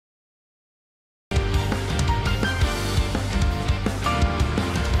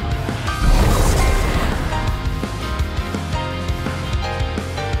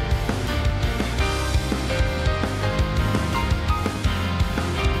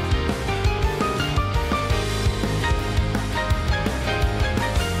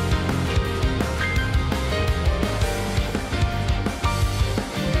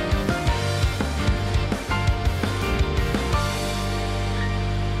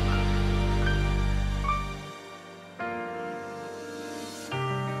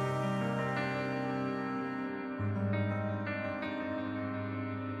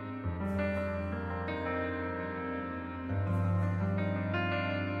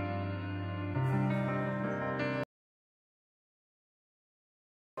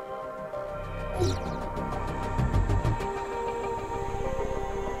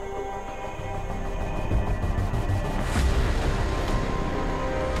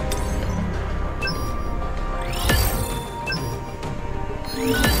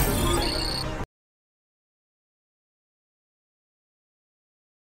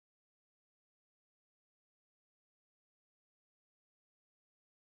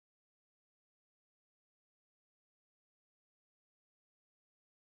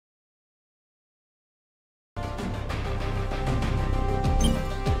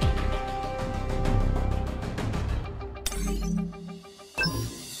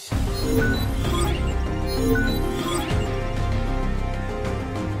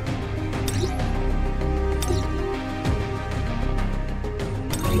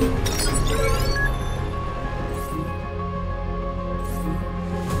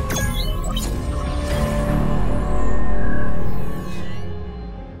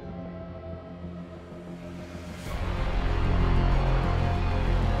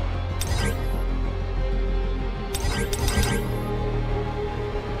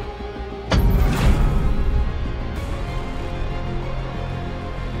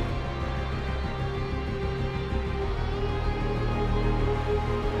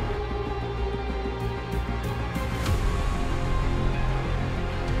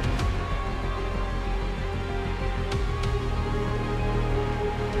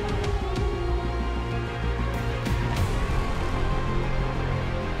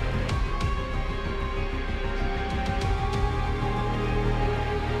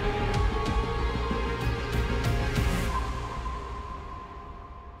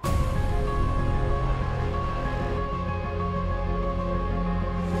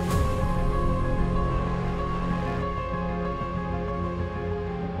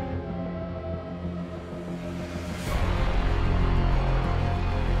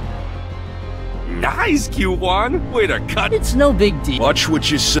Nice, Q1! Way to cut! It's no big deal. Watch what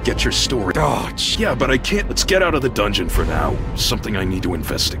you say. Get your story. Oh, yeah, but I can't. Let's get out of the dungeon for now. Something I need to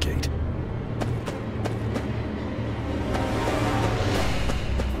investigate.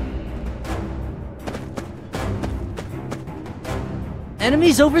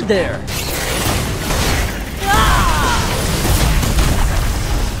 Enemies over there.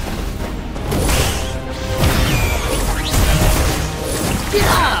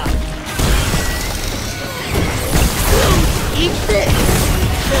 Eat this!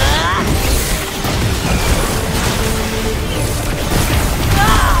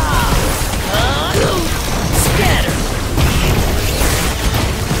 Scatter!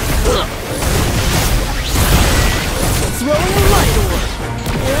 Throwing a light orb!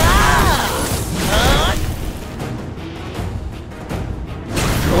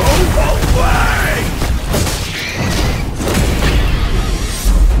 Go away!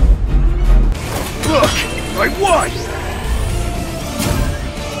 Look! I won!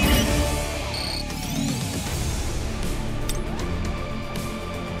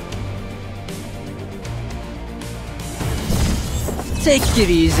 Take it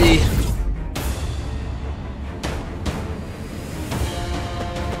easy.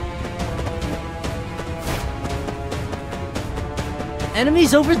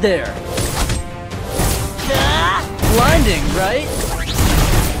 Enemies over there. Blinding, right?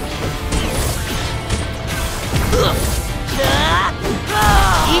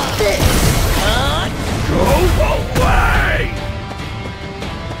 Eat this! Go away!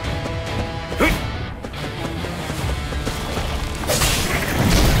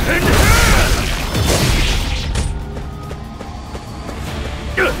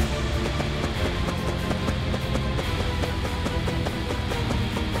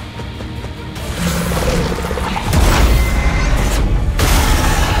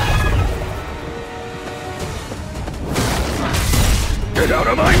 Get out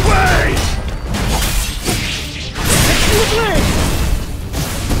of my way!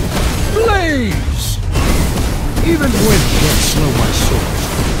 Blaze! Even wind can't slow my sword.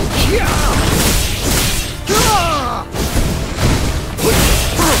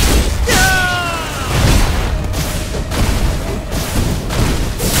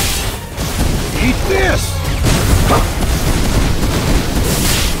 Eat this!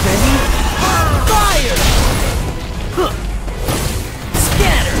 Ready? Fire!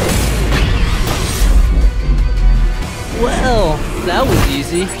 Scatter! Well, that was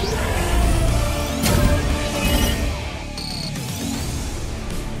easy.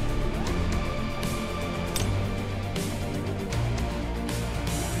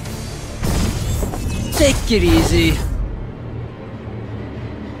 Take it easy.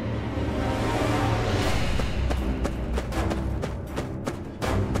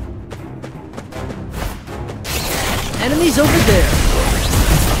 Enemies over there.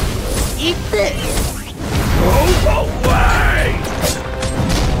 Eat this. Go away!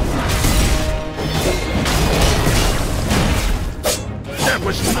 That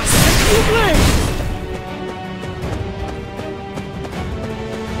was not...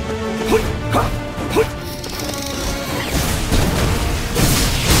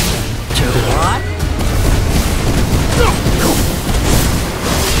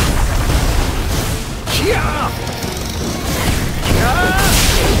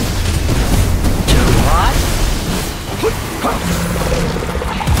 What?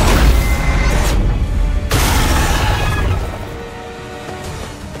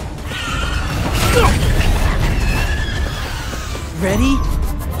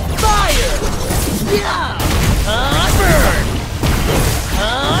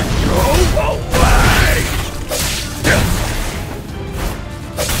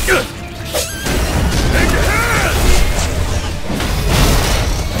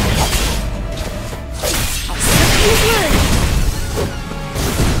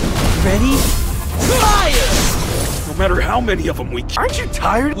 Ready? Fire! No matter how many of them we kill. Aren't you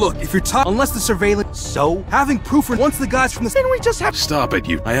tired? Look, if you're tired, unless the surveillance, so having proof for once the guys from the Then we just have. Stop it,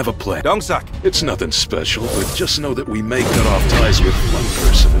 you. I have a plan. Don't suck. It's nothing special, but just know that we may cut off ties with one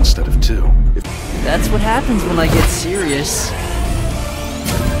person instead of two. That's what happens when I get serious.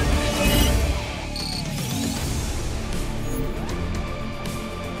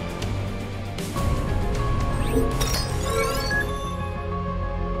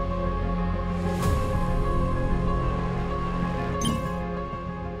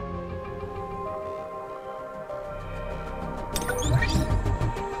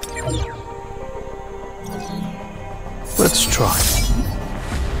 Let's try.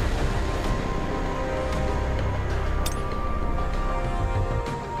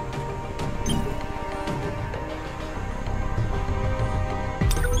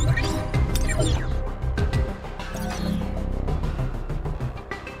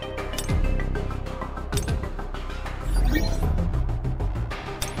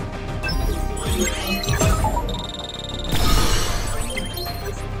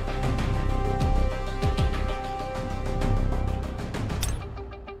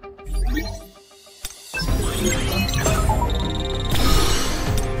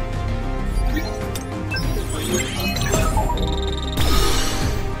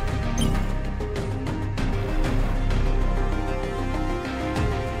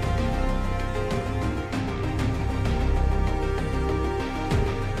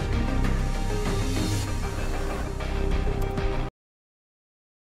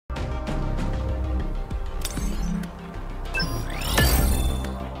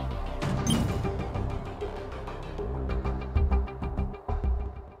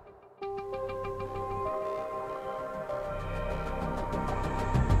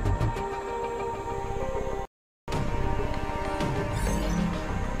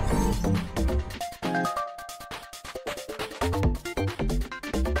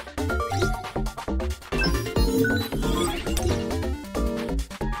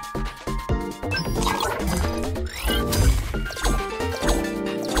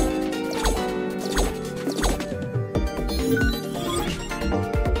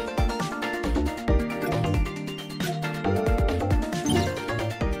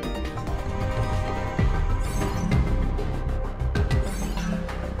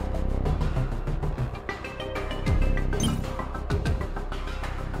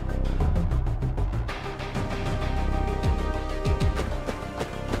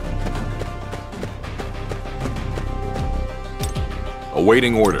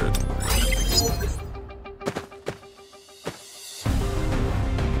 Awaiting order.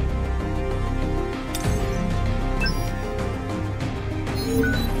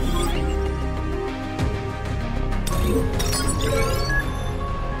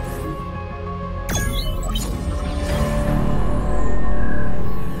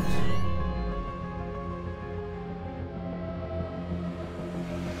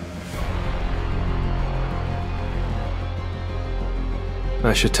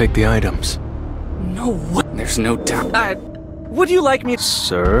 I should take the items. No way. There's no doubt. Would you like me?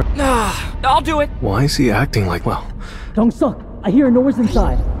 Sir? I'll do it. Why is he acting like, well... Don't suck. I hear a noise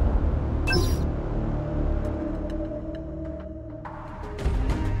inside.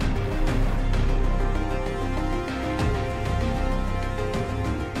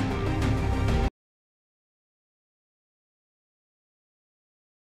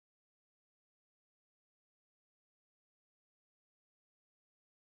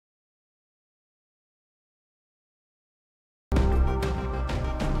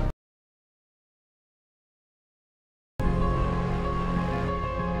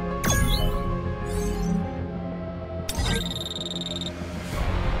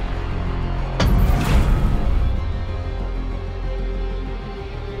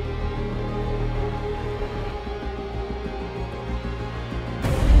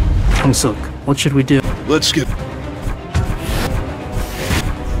 Silk, what should we do? Let's get...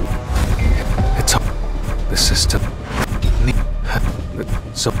 It's... The system...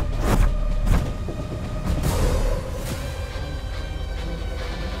 So...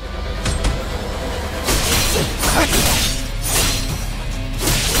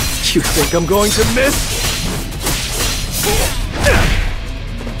 You think I'm going to miss?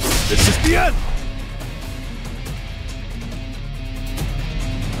 This is the end!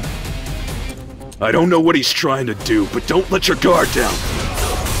 I don't know what he's trying to do, but don't let your guard down.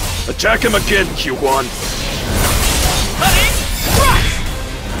 Attack him again, Q1.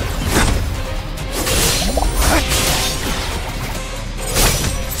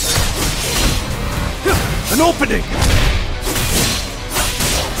 An opening!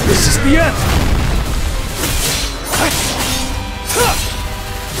 This is the end!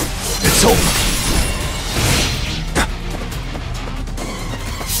 It's over!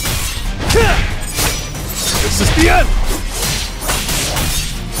 This is the end!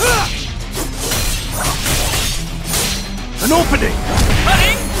 An opening!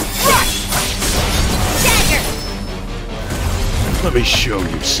 Cutting! Rush! Dagger! Let me show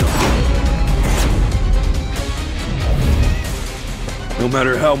you something. No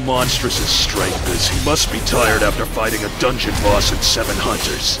matter how monstrous his strength is, he must be tired after fighting a dungeon boss and 7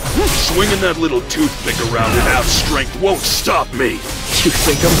 hunters. Swinging that little toothpick around at half strength won't stop me! You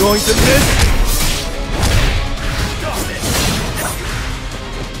think I'm going to miss?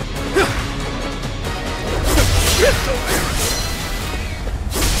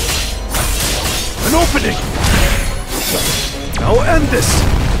 An opening! I'll end this!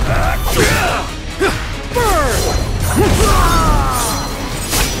 Burn!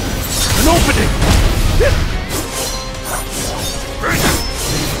 An opening!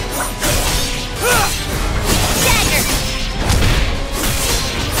 Dagger!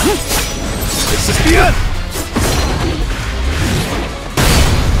 This is the end!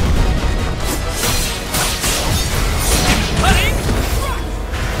 Cutting!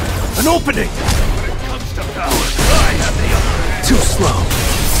 An opening! When it comes to power, I have the upper hand. Too slow.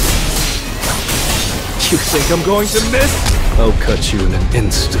 You think I'm going to miss? I'll cut you in an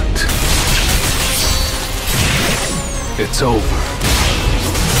instant. It's over.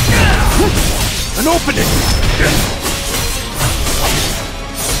 An opening!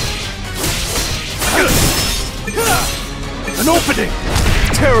 An opening!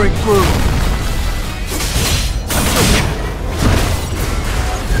 Tearing through!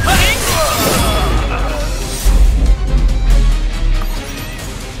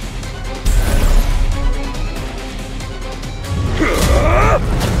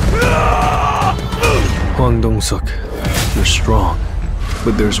 Hwang Dong-suk, you're strong,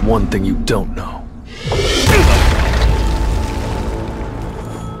 but there's one thing you don't know.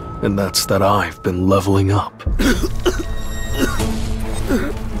 And that's that I've been leveling up.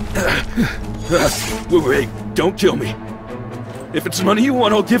 Wait, don't kill me. If it's money you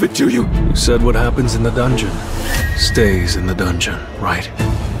want, I'll give it to you. You said what happens in the dungeon stays in the dungeon, right?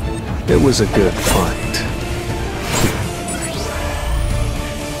 It was a good fight.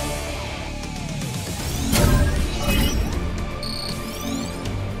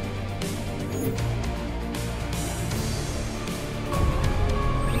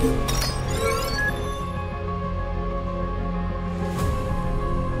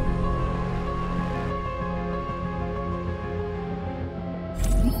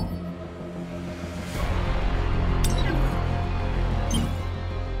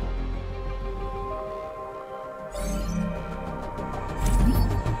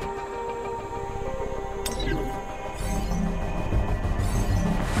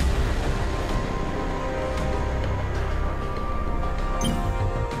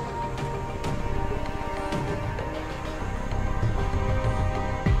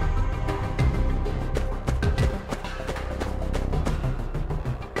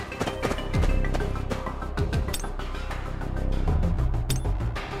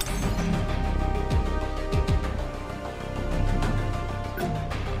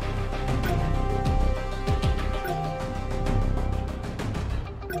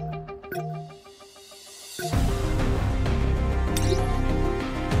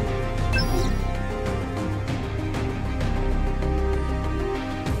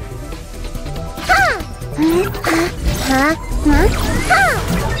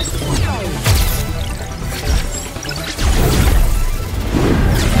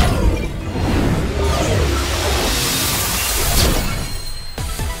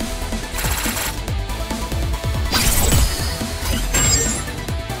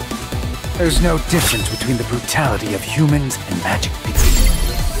 There's no difference between the brutality of humans and magic beasts.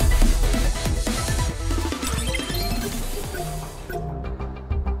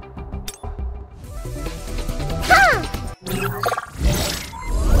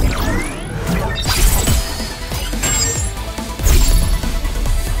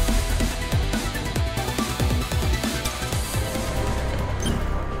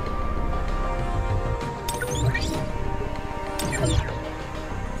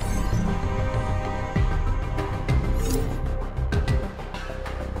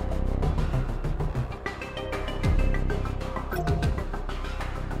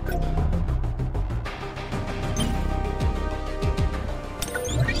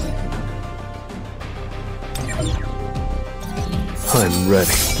 I'm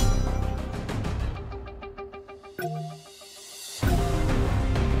ready.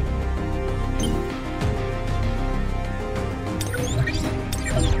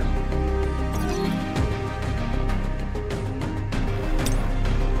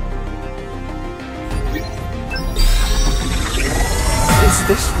 Is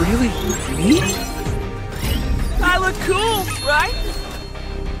this really me? I look cool, right?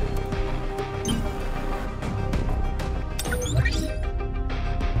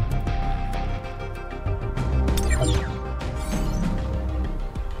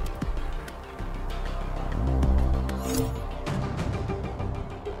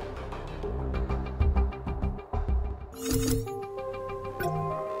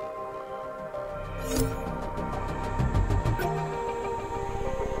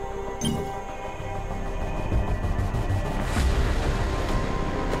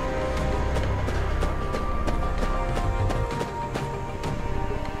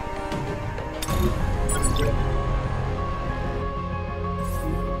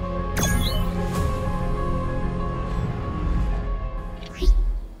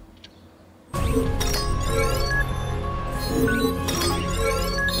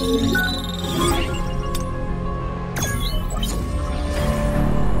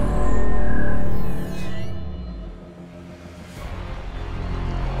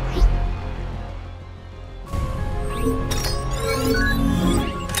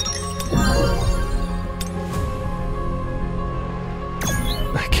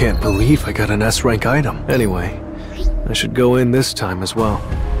 I can't believe I got an S-rank item. Anyway, I should go in this time as well.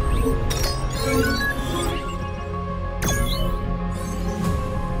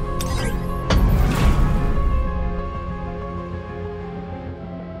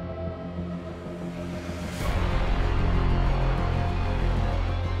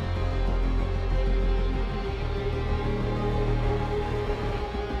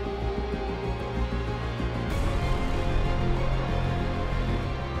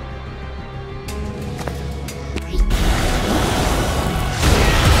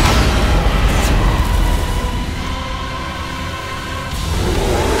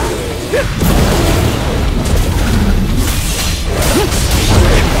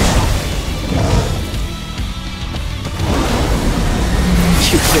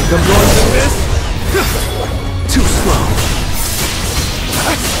 You think I'm going to miss? Too slow.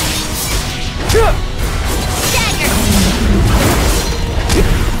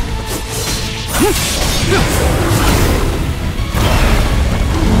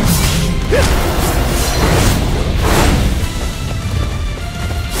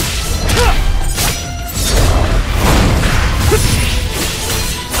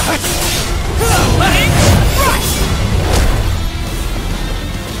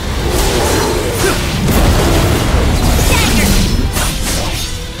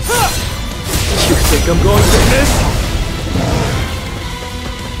 Think I'm going to miss?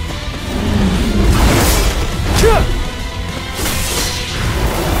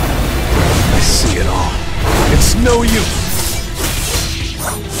 I see it all. It's no use.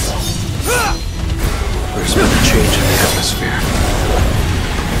 There's been a change in the atmosphere.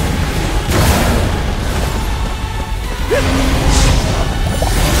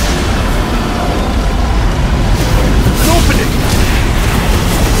 An opening.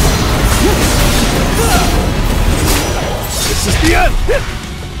 This is the end!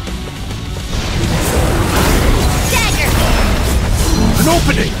 Dagger! An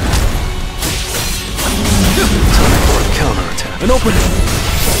opening! Time for a counterattack. An opening!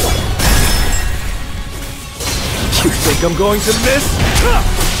 You think I'm going to miss?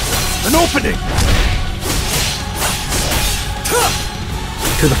 An opening!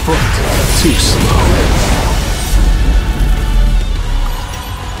 To the front. Too slow.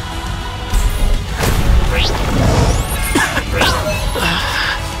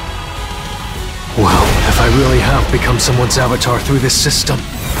 Well, if I really have become someone's avatar through this system,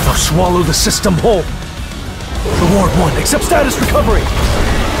 I'll swallow the system whole. Reward 1, accept status recovery!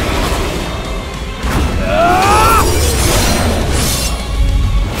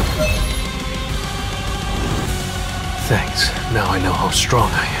 Thanks, now I know how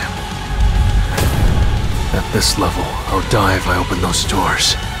strong I am. At this level, I'll die if I open those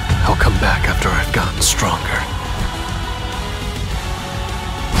doors. I'll come back after I've gotten stronger.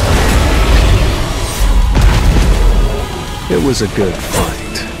 It was a good fight.